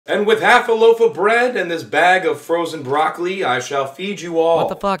And with half a loaf of bread and this bag of frozen broccoli, I shall feed you all. What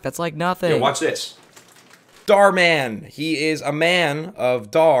the fuck? That's like nothing. Yeah, watch this. Dhar Mann. He is a man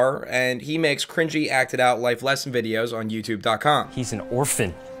of Dhar, and he makes cringy, acted-out life lesson videos on YouTube.com. He's an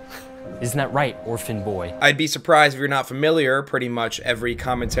orphan. Isn't that right, orphan boy? I'd be surprised if you're not familiar. Pretty much every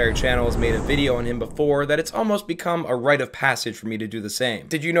commentary channel has made a video on him before that it's almost become a rite of passage for me to do the same.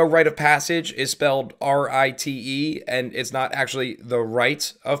 Did you know rite of passage is spelled R-I-T-E, and it's not actually the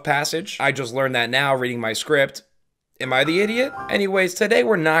rite of passage? I just learned that now reading my script. Am I the idiot? Anyways, today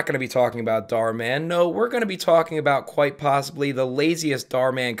we're not going to be talking about Dhar Mann. No, we're going to be talking about quite possibly the laziest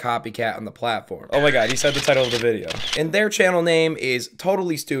Dhar Mann copycat on the platform. Oh my god, he said the title of the video. And their channel name is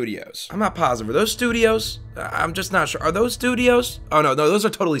Totally Studios. I'm not positive. Are those studios? I'm just not sure. Are those studios? Oh no, those are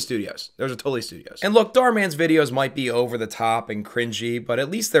Totally Studios. Those are Totally Studios. And look, Dhar Mann's videos might be over the top and cringy, but at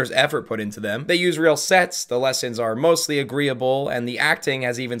least there's effort put into them. They use real sets, the lessons are mostly agreeable, and the acting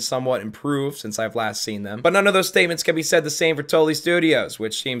has even somewhat improved since I've last seen them. But none of those statements can be said the same for Totally Studios,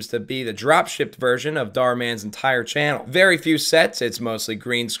 which seems to be the drop-shipped version of Dhar Mann's entire channel. Very few sets, it's mostly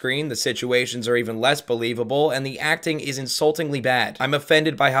green screen, the situations are even less believable, and the acting is insultingly bad. I'm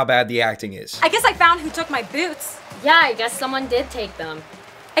offended by how bad the acting is. I guess I found who took my boots. Yeah, I guess someone did take them.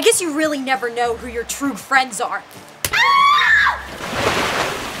 I guess you really never know who your true friends are.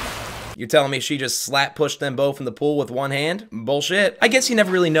 You're telling me she just slap pushed them both in the pool with one hand? Bullshit. I guess you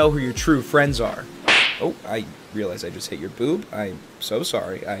never really know who your true friends are. Oh, I realized I just hit your boob. I'm so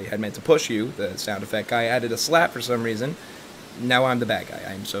sorry. I had meant to push you. The sound effect guy added a slap for some reason. Now I'm the bad guy.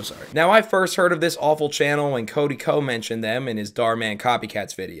 I'm so sorry. Now, I first heard of this awful channel when Cody Co mentioned them in his Dhar Mann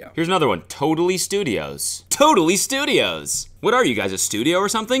Copycats video. Here's another one. Totally Studios. Totally Studios. What are you guys, a studio or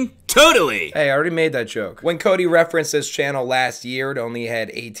something? Totally! Hey, I already made that joke. When Cody referenced this channel last year, it only had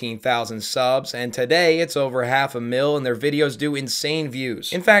 18,000 subs, and today it's over 500,000 and their videos do insane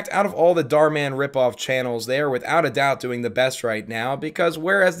views. In fact, out of all the Dhar Mann ripoff channels, they are without a doubt doing the best right now, because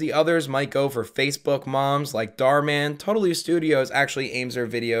whereas the others might go for Facebook moms like Dhar Mann, Totally Studios actually aims their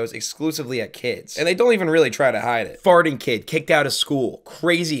videos exclusively at kids. And they don't even really try to hide it. Farting kid, kicked out of school,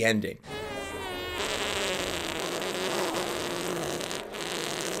 crazy ending.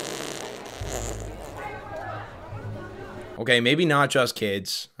 Okay, maybe not just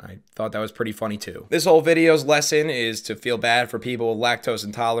kids. I thought that was pretty funny too. This whole video's lesson is to feel bad for people with lactose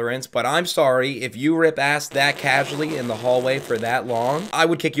intolerance, but I'm sorry, if you rip ass that casually in the hallway for that long, I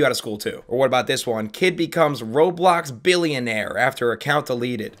would kick you out of school too. Or what about this one? Kid becomes Roblox billionaire after account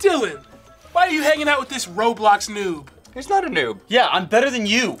deleted. Dylan, why are you hanging out with this Roblox noob? He's not a noob. Yeah, I'm better than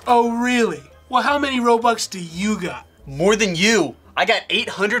you. Oh, really? Well, how many Robux do you got? More than you. I got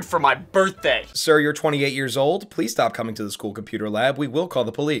 800 for my birthday. Sir, you're 28 years old. Please stop coming to the school computer lab. We will call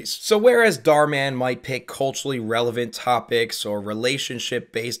the police. So whereas Dhar Mann might pick culturally relevant topics or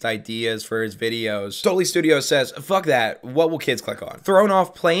relationship-based ideas for his videos, Totally Studios says, fuck that. What will kids click on? Thrown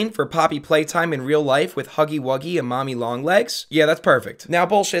off plane for poppy playtime in real life with Huggy Wuggy and Mommy Long Legs? Yeah, that's perfect. Now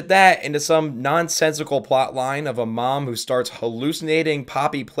bullshit that into some nonsensical plot line of a mom who starts hallucinating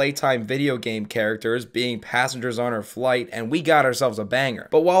poppy playtime video game characters being passengers on her flight, and we got ourselves a banger.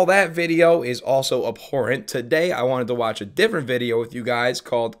 But while that video is also abhorrent, today I wanted to watch a different video with you guys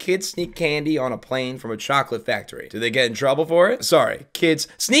called Kids Sneak Candy on a Plane from a Chocolate Factory. Do they get in trouble for it? Sorry, kids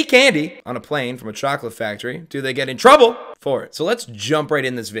sneak candy on a plane from a chocolate factory. Do they get in trouble for it? So let's jump right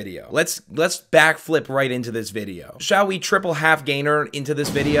in this video. Let's backflip right into this video. Shall we triple half gainer into this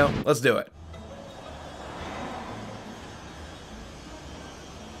video? Let's do it.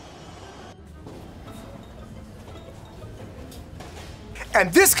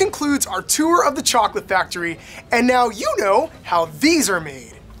 And this concludes our tour of the chocolate factory, and now you know how these are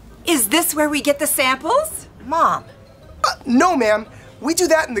made. Is this where we get the samples? Mom. No, ma'am. We do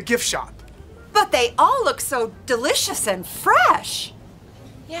that in the gift shop. But they all look so delicious and fresh.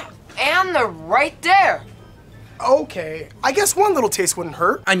 Yeah, and they're right there. Okay, I guess one little taste wouldn't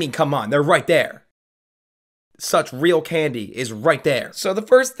hurt. I mean, come on, they're right there. Such real candy is right there. So the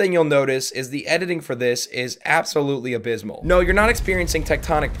first thing you'll notice is the editing for this is absolutely abysmal. No, you're not experiencing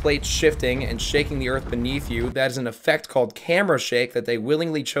tectonic plates shifting and shaking the earth beneath you. That is an effect called camera shake that they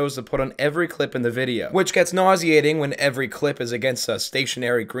willingly chose to put on every clip in the video, which gets nauseating when every clip is against a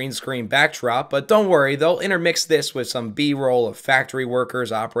stationary green screen backdrop, but don't worry, they'll intermix this with some B-roll of factory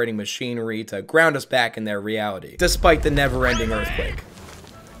workers operating machinery to ground us back in their reality, despite the never-ending earthquake.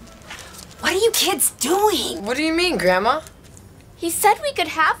 What are you kids doing? What do you mean, Grandma? He said we could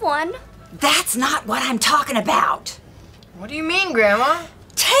have one. That's not what I'm talking about. What do you mean, Grandma?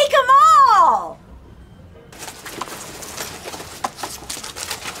 Take them all!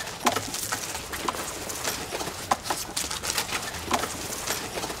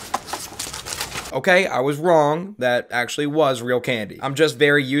 Okay, I was wrong. That actually was real candy. I'm just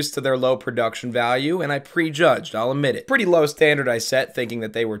very used to their low production value, and I prejudged, I'll admit it. Pretty low standard I set, thinking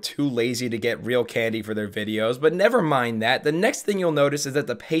that they were too lazy to get real candy for their videos, but never mind that. The next thing you'll notice is that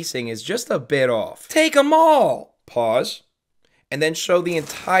the pacing is just a bit off. Take them all! Pause. And then show the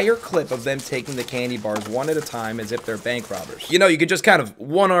entire clip of them taking the candy bars one at a time as if they're bank robbers. You know, you could just kind of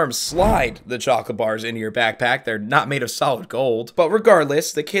one-arm slide the chocolate bars into your backpack. They're not made of solid gold. But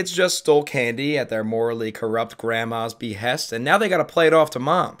regardless, the kids just stole candy at their morally corrupt grandma's behest, and now they gotta play it off to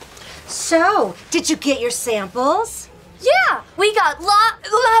mom. So, did you get your samples? Yeah, we got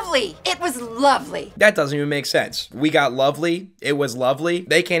Lovely. It was lovely. That doesn't even make sense. We got lovely. It was lovely.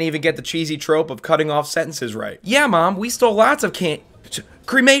 They can't even get the cheesy trope of cutting off sentences right. Yeah, Mom, we stole lots of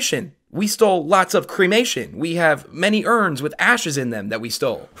cremation. We stole lots of cremation. We have many urns with ashes in them that we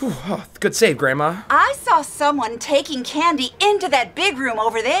stole. Whew, oh, good save, Grandma. I saw someone taking candy into that big room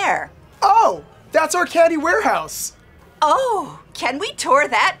over there. Oh, that's our candy warehouse. Oh, can we tour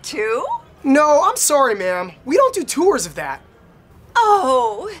that too? No, I'm sorry, ma'am. We don't do tours of that.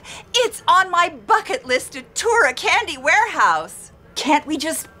 Oh, it's on my bucket list to tour a candy warehouse. Can't we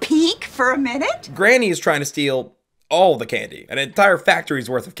just peek for a minute? Granny is trying to steal all the candy. An entire factory's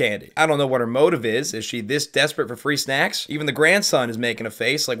worth of candy. I don't know what her motive is. Is she this desperate for free snacks? Even the grandson is making a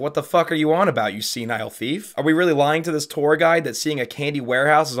face like, what the fuck are you on about, you senile thief? Are we really lying to this tour guide that seeing a candy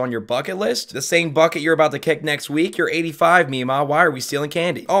warehouse is on your bucket list? The same bucket you're about to kick next week? You're 85, Mima. Why are we stealing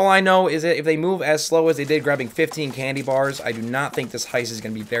candy? All I know is that if they move as slow as they did grabbing 15 candy bars, I do not think this heist is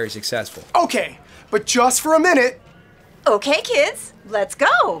going to be very successful. Okay, but just for a minute. Okay, kids, let's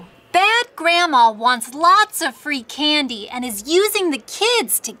go. Bad Grandma wants lots of free candy and is using the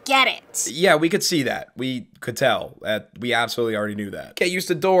kids to get it. Yeah, we could see that. We could tell. We absolutely already knew that. Get used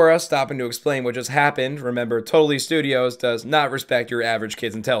to Dora stopping to explain what just happened. Remember, Totally Studios does not respect your average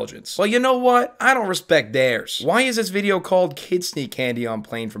kid's intelligence. Well, you know what? I don't respect theirs. Why is this video called Kid Sneak Candy on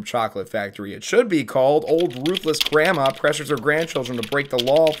Plane from Chocolate Factory? It should be called Old Ruthless Grandma Pressures Her Grandchildren to Break the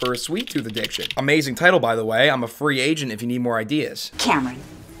Law for a Sweet Tooth Addiction. Amazing title, by the way. I'm a free agent if you need more ideas. Cameron,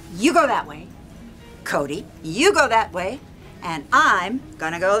 you go that way. Cody, you go that way. And I'm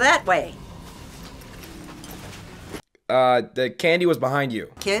gonna go that way. The candy was behind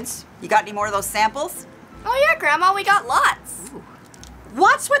you. Kids, you got any more of those samples? Oh yeah, Grandma, we got lots. Ooh.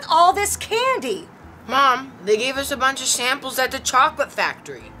 What's with all this candy? Mom, they gave us a bunch of samples at the chocolate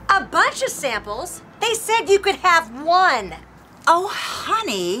factory. A bunch of samples? They said you could have one. Oh,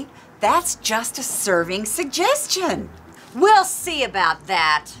 honey, that's just a serving suggestion. We'll see about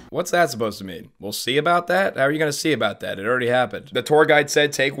that. What's that supposed to mean? We'll see about that? How are you going to see about that? It already happened. The tour guide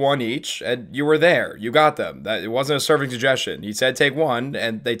said take one each, and you were there. You got them. It wasn't a serving suggestion. He said take one,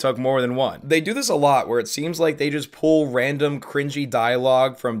 and they took more than one. They do this a lot, where it seems like they just pull random cringy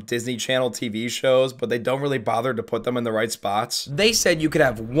dialogue from Disney Channel TV shows, but they don't really bother to put them in the right spots. They said you could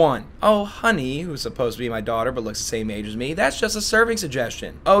have one. Oh, honey, who's supposed to be my daughter but looks the same age as me, that's just a serving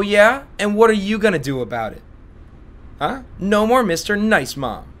suggestion. Oh, yeah? And what are you going to do about it? Huh? No more Mr. Nice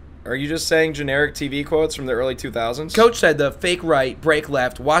Mom. Are you just saying generic TV quotes from the early 2000s? Coach said the fake right, break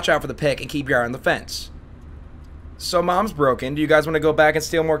left, watch out for the pick, and keep your eye on the fence. So Mom's broken. Do you guys want to go back and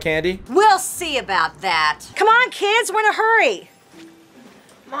steal more candy? We'll see about that. Come on, kids, we're in a hurry.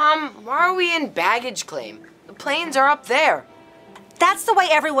 Mom, why are we in baggage claim? The planes are up there. That's the way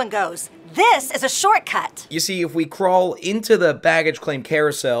everyone goes. This is a shortcut. You see, if we crawl into the baggage claim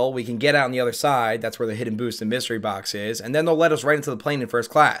carousel, we can get out on the other side. That's where the hidden boost and mystery box is. And then they'll let us right into the plane in first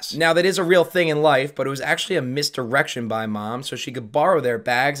class. Now, that is a real thing in life, but it was actually a misdirection by Mom so she could borrow their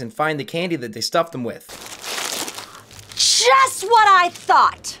bags and find the candy that they stuffed them with. Just what I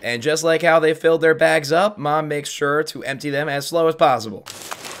thought. And just like how they filled their bags up, Mom makes sure to empty them as slow as possible.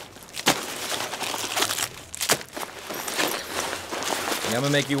 And I'm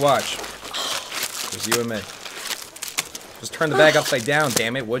gonna make you watch. Just you and me. Just turn the bag upside down,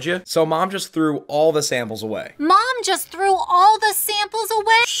 damn it, would you? So Mom just threw all the samples away. Mom just threw all the samples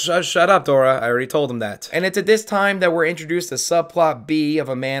away? Shut up, Dora. I already told him that. And it's at this time that we're introduced to subplot B of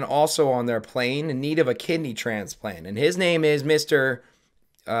a man also on their plane in need of a kidney transplant. And his name is Mr.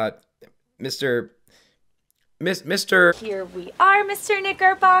 Here we are, Mr.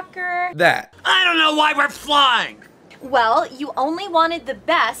 Knickerbocker. That. I don't know why we're flying. Well, you only wanted the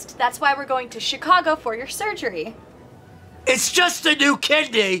best. That's why we're going to Chicago for your surgery. It's just a new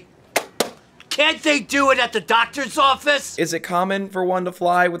kidney. Can't they do it at the doctor's office? Is it common for one to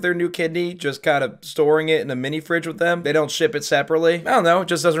fly with their new kidney, just kind of storing it in a mini fridge with them? They don't ship it separately? I don't know, it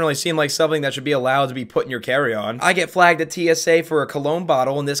just doesn't really seem like something that should be allowed to be put in your carry-on. I get flagged at TSA for a cologne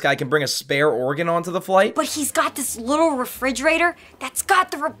bottle and this guy can bring a spare organ onto the flight? But he's got this little refrigerator that's got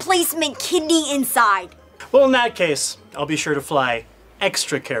the replacement kidney inside. Well, in that case, I'll be sure to fly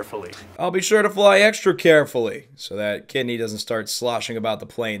extra carefully. I'll be sure to fly extra carefully so that kidney doesn't start sloshing about the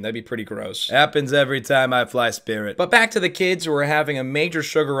plane. That'd be pretty gross. Happens every time I fly Spirit. But back to the kids who are having a major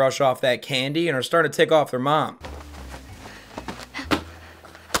sugar rush off that candy and are starting to tick off their mom.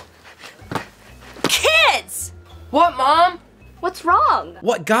 Kids! What, Mom? What's wrong?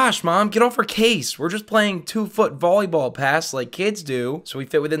 What? Gosh, Mom, get off our case. We're just playing 2-foot volleyball pass like kids do, so we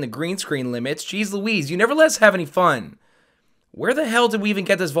fit within the green screen limits. Jeez Louise, you never let us have any fun. Where the hell did we even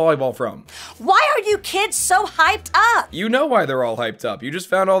get this volleyball from? Why are you kids so hyped up? You know why they're all hyped up. You just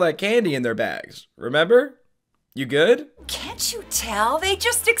found all that candy in their bags. Remember? You good? Can't you tell? They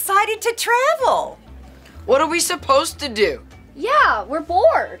just excited to travel. What are we supposed to do? Yeah, we're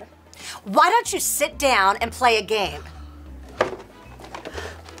bored. Why don't you sit down and play a game?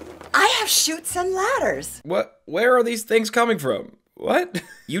 I have chutes and ladders. What? Where are these things coming from? What?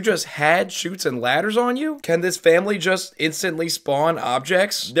 You just had chutes and ladders on you? Can this family just instantly spawn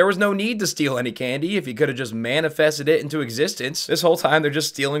objects? There was no need to steal any candy if you could have just manifested it into existence. This whole time they're just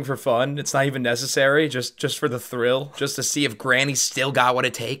stealing for fun. It's not even necessary, just for the thrill. Just to see if Granny still got what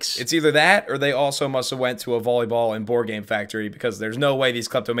it takes. It's either that or they also must have went to a volleyball and board game factory because there's no way these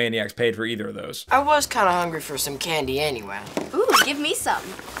kleptomaniacs paid for either of those. I was kind of hungry for some candy anyway. Ooh, give me some.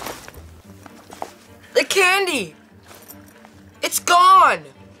 The candy! It's gone!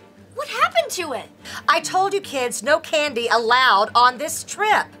 What happened to it? I told you kids, no candy allowed on this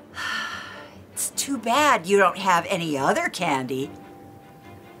trip. It's too bad you don't have any other candy.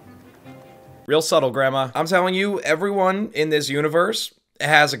 Real subtle, Grandma. I'm telling you, everyone in this universe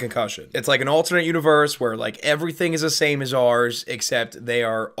has a concussion. It's like an alternate universe where like everything is the same as ours, except they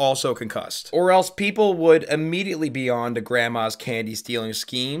are also concussed. Or else people would immediately be on to Grandma's candy stealing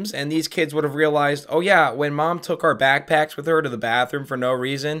schemes, and these kids would have realized, oh yeah, when Mom took our backpacks with her to the bathroom for no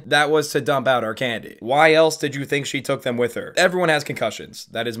reason, that was to dump out our candy. Why else did you think she took them with her? Everyone has concussions.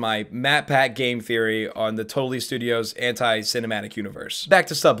 That is my Matt Pat game theory on the Totally Studios anti-cinematic universe. Back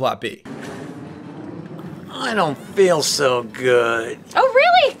to subplot B. I don't feel so good. Oh,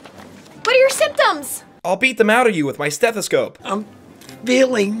 really? What are your symptoms? I'll beat them out of you with my stethoscope. I'm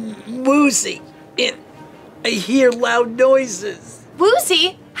feeling woozy. I hear loud noises.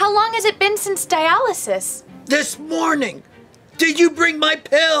 Woozy? How long has it been since dialysis? This morning. Did you bring my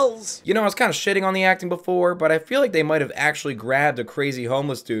pills? You know, I was kind of shitting on the acting before, but I feel like they might have actually grabbed a crazy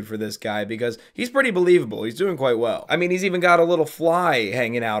homeless dude for this guy because he's pretty believable. He's doing quite well. I mean, he's even got a little fly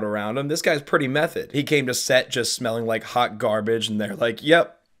hanging out around him. This guy's pretty method. He came to set just smelling like hot garbage, and they're like,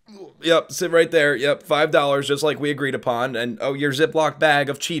 yep, sit right there. Yep, $5 just like we agreed upon. And oh, your Ziploc bag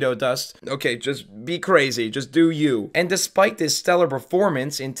of Cheeto dust. Okay, just be crazy. Just do you. And despite this stellar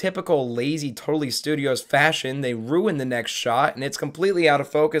performance, in typical lazy Totally Studios fashion, they ruin the next shot and it's completely out of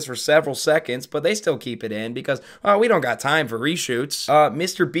focus for several seconds, but they still keep it in because, oh, we don't got time for reshoots.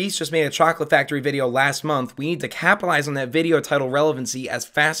 Mr. Beast just made a Chocolate Factory video last month. We need to capitalize on that video title relevancy as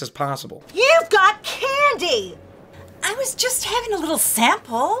fast as possible. You've got candy! I was just having a little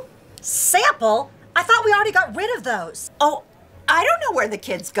sample. Sample? I thought we already got rid of those. Oh, I don't know where the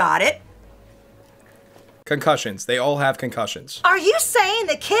kids got it. Concussions. They all have concussions. Are you saying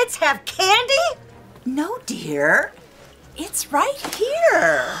the kids have candy? No, dear. It's right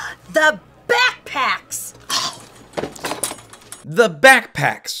here. The backpacks. The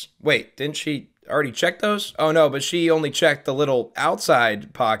backpacks. Wait, didn't she already check those? Oh no, but she only checked the little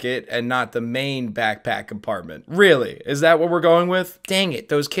outside pocket and not the main backpack compartment. Really? Is that what we're going with? Dang it,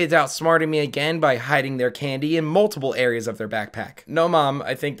 those kids outsmarted me again by hiding their candy in multiple areas of their backpack. No, Mom,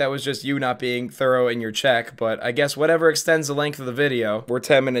 I think that was just you not being thorough in your check, but I guess whatever extends the length of the video. We're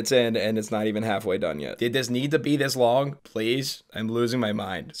 10 minutes in and it's not even halfway done yet. Did this need to be this long? Please? I'm losing my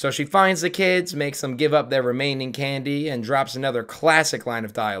mind. So she finds the kids, makes them give up their remaining candy, and drops another classic line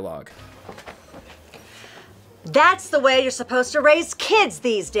of dialogue. That's the way you're supposed to raise kids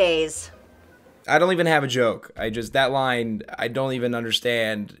these days. I don't even have a joke. That line, I don't even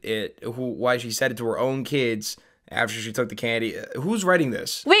understand why she said it to her own kids after she took the candy. Who's writing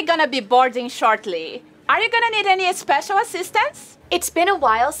this? We're gonna be boarding shortly. Are you gonna need any special assistance? It's been a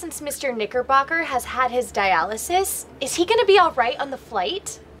while since Mr. Knickerbocker has had his dialysis. Is he gonna be all right on the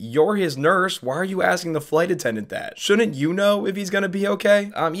flight? You're his nurse. Why are you asking the flight attendant that? Shouldn't you know if he's gonna be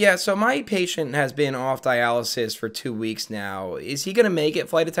okay? Yeah, so my patient has been off dialysis for 2 weeks now. Is he gonna make it,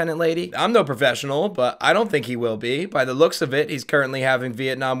 flight attendant lady? I'm no professional, but I don't think he will be. By the looks of it, he's currently having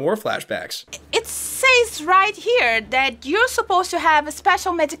Vietnam War flashbacks. It says right here that you're supposed to have a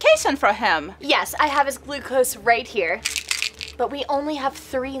special medication for him. Yes, I have his glucose right here. But we only have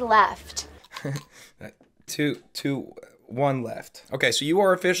 3 left. One left. Okay, so you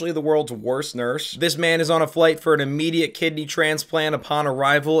are officially the world's worst nurse. This man is on a flight for an immediate kidney transplant upon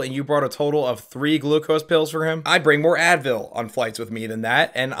arrival, and you brought a total of 3 glucose pills for him? I bring more Advil on flights with me than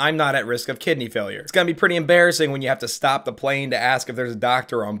that, and I'm not at risk of kidney failure. It's gonna be pretty embarrassing when you have to stop the plane to ask if there's a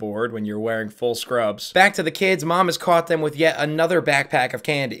doctor on board when you're wearing full scrubs. Back to the kids, mom has caught them with yet another backpack of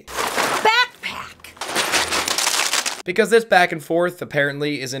candy. Because this back and forth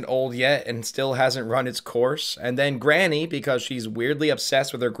apparently isn't old yet and still hasn't run its course. And then Granny, because she's weirdly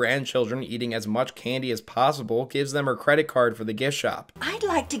obsessed with her grandchildren eating as much candy as possible, gives them her credit card for the gift shop. I'd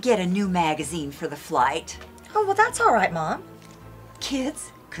like to get a new magazine for the flight. Oh, well, that's all right, Mom.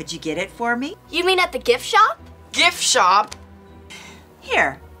 Kids, could you get it for me? You mean at the gift shop? Gift shop?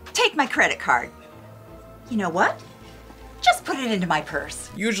 Here, take my credit card. You know what? Just put it into my purse.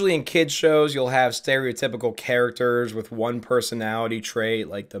 Usually in kids shows, you'll have stereotypical characters with one personality trait,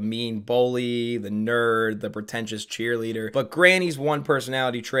 like the mean bully, the nerd, the pretentious cheerleader. But Granny's one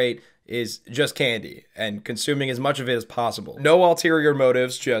personality trait is just candy and consuming as much of it as possible. No ulterior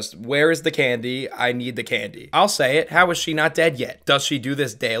motives, just where is the candy? I need the candy. I'll say it, how is she not dead yet? Does she do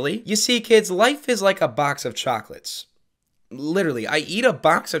this daily? You see, kids, life is like a box of chocolates. Literally, I eat a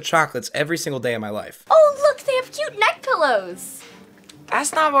box of chocolates every single day of my life. Oh, look, they have cute neck pillows.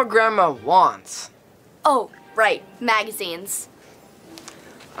 That's not what Grandma wants. Oh, right, magazines.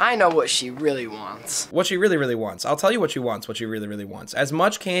 I know what she really wants. What she really wants. I'll tell you what she wants, what she really wants. As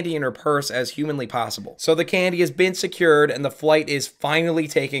much candy in her purse as humanly possible. So the candy has been secured and the flight is finally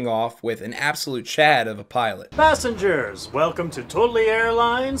taking off with an absolute Chad of a pilot. Passengers, welcome to Totally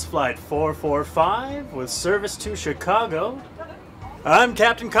Airlines, Flight 445 with service to Chicago. I'm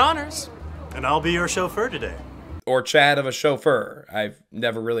Captain Connors, and I'll be your chauffeur today. Or Chad of a chauffeur. I've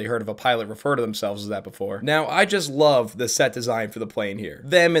never really heard of a pilot refer to themselves as that before. Now, I just love the set design for the plane here.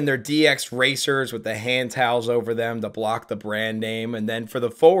 Them and their DX racers with the hand towels over them to block the brand name. And then for the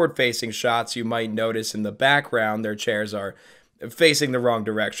forward-facing shots, you might notice in the background, their chairs are facing the wrong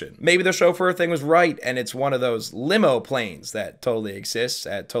direction. Maybe the chauffeur thing was right, and it's one of those limo planes that totally exists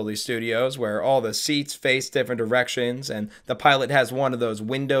at Totally Studios, where all the seats face different directions, and the pilot has one of those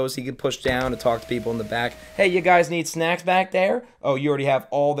windows he can push down to talk to people in the back. Hey, you guys need snacks back there? Oh, you already have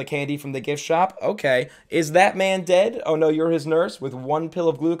all the candy from the gift shop? Okay. Is that man dead? Oh no, you're his nurse with 1 pill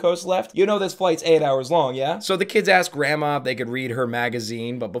of glucose left? You know this flight's 8 hours long, yeah? So the kids ask Grandma if they could read her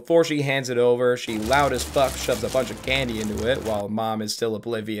magazine, but before she hands it over, she loud as fuck shoves a bunch of candy into it while Mom is still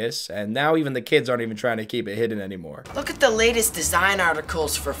oblivious, and now even the kids aren't even trying to keep it hidden anymore. Look at the latest design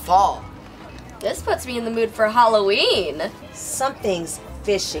articles for fall. This puts me in the mood for Halloween. Something's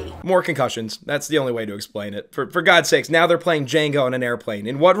fishy. More concussions. That's the only way to explain it. For God's sakes, now they're playing Django on an airplane.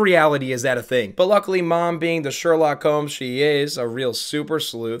 In what reality is that a thing? But luckily, Mom, being the Sherlock Holmes she is, a real super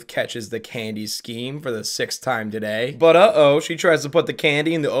sleuth, catches the candy scheme for the 6th time today. But uh-oh, she tries to put the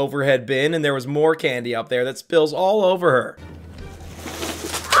candy in the overhead bin, and there was more candy up there that spills all over her.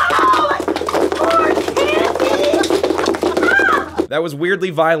 That was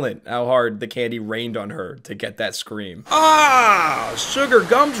weirdly violent, how hard the candy rained on her to get that scream. Ah! Sugar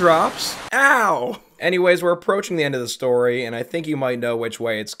gumdrops! Ow! Anyways, we're approaching the end of the story, and I think you might know which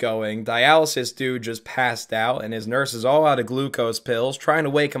way it's going. Dialysis dude just passed out, and his nurse is all out of glucose pills, trying to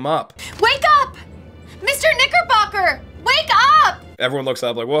wake him up. Wake up! Mr. Knickerbocker! Wake up! Everyone looks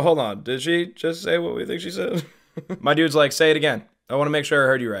up like, well, hold on. Did she just say what we think she said? My dude's like, say it again. I want to make sure I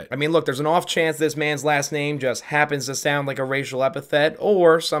heard you right. I mean, look, there's an off chance this man's last name just happens to sound like a racial epithet,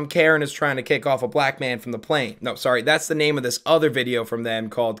 or some Karen is trying to kick off a black man from the plane. No, sorry, that's the name of this other video from them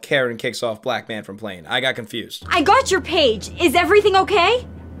called Karen Kicks Off Black Man from Plane. I got confused. I got your page. Is everything okay?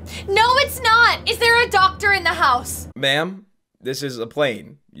 No, it's not. Is there a doctor in the house? Ma'am, this is a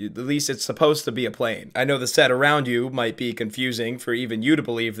plane. At least it's supposed to be a plane. I know the set around you might be confusing for even you to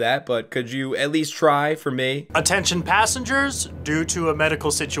believe that, but could you at least try for me? Attention passengers, due to a medical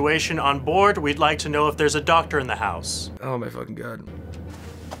situation on board, we'd like to know if there's a doctor in the house. Oh my fucking God.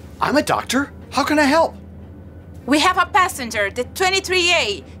 I'm a doctor. How can I help? We have a passenger, the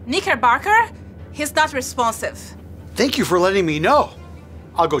 23A, Knickerbocker. He's not responsive. Thank you for letting me know.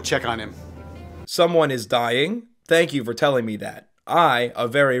 I'll go check on him. Someone is dying? Thank you for telling me that. I, a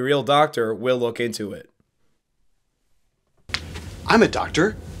very real doctor, will look into it. I'm a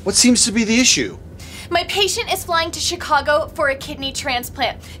doctor. What seems to be the issue? My patient is flying to Chicago for a kidney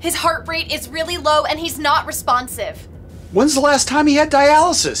transplant. His heart rate is really low and he's not responsive. When's the last time he had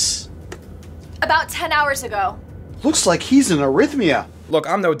dialysis? About 10 hours ago. Looks like he's in arrhythmia. Look,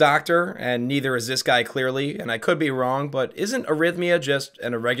 I'm no doctor, and neither is this guy clearly, and I could be wrong, but isn't arrhythmia just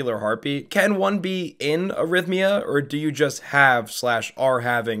an irregular heartbeat? Can one be in arrhythmia, or do you just have/are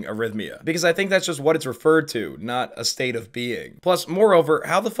having arrhythmia? Because I think that's just what it's referred to, not a state of being. Plus, moreover,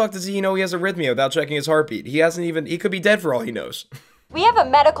 how the fuck does he know he has arrhythmia without checking his heartbeat? He could be dead for all he knows. We have a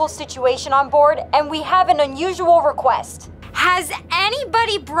medical situation on board, and we have an unusual request. Has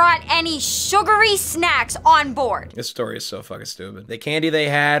anybody brought any sugary snacks on board? This story is so fucking stupid. The candy they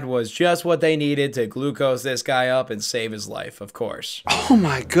had was just what they needed to glucose this guy up and save his life, of course. Oh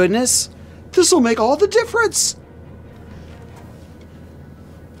my goodness. This'll make all the difference.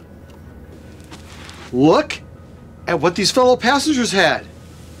 Look at what these fellow passengers had.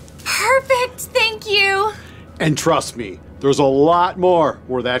 Perfect, thank you. And trust me, there's a lot more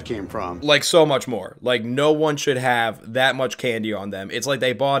where that came from. Like, so much more. Like, no one should have that much candy on them. It's like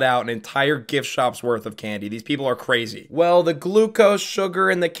they bought out an entire gift shop's worth of candy. These people are crazy. Well, the glucose, sugar,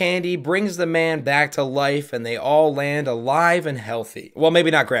 and the candy brings the man back to life, and they all land alive and healthy. Well,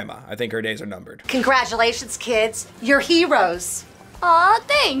 maybe not Grandma. I think her days are numbered. Congratulations, kids. You're heroes. Aw,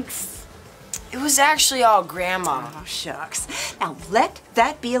 thanks. It was actually all Grandma. Oh, shucks. Now let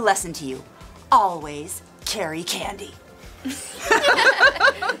that be a lesson to you. Always carry candy.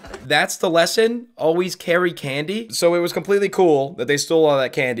 That's the lesson? Always carry candy? So it was completely cool that they stole all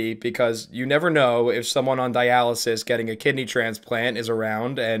that candy, because you never know if someone on dialysis getting a kidney transplant is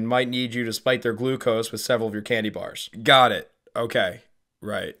around and might need you to spike their glucose with several of your candy bars. Got it. Okay.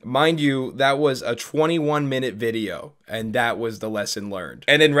 Right. Mind you, that was a 21-minute video, and that was the lesson learned.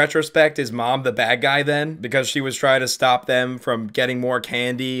 And in retrospect, is Mom the bad guy then? Because she was trying to stop them from getting more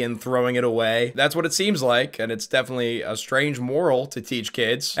candy and throwing it away? That's what it seems like, and it's definitely a strange moral to teach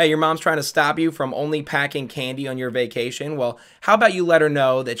kids. Hey, your mom's trying to stop you from only packing candy on your vacation? Well, how about you let her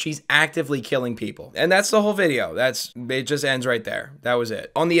know that she's actively killing people? And that's the whole video. It just ends right there. That was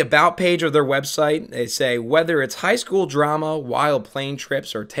it. On the About page of their website, they say, whether it's high school drama, wild plane trips,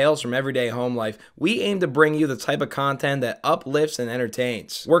 or tales from everyday home life, we aim to bring you the type of content that uplifts and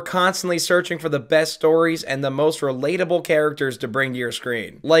entertains. We're constantly searching for the best stories and the most relatable characters to bring to your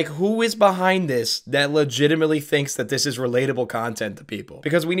screen. Like, who is behind this that legitimately thinks that this is relatable content to people?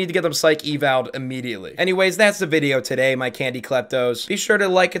 Because we need to get them psych eval'd immediately. Anyways, that's the video today, my candy kleptos. Be sure to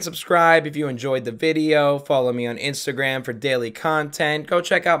like and subscribe if you enjoyed the video. Follow me on Instagram for daily content. Go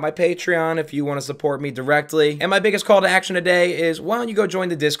check out my Patreon if you want to support me directly. And my biggest call to action today is, why don't you go join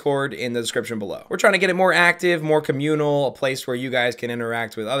the Discord in the description below. We're trying to get it more active, more communal, a place where you guys can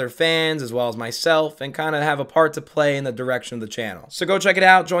interact with other fans as well as myself and kind of have a part to play in the direction of the channel. So go check it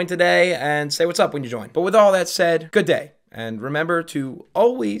out, join today, and say what's up when you join. But with all that said, good day. And remember to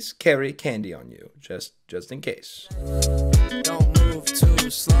always carry candy on you, just in case. Don't move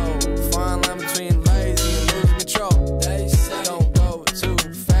too slow. Fine line between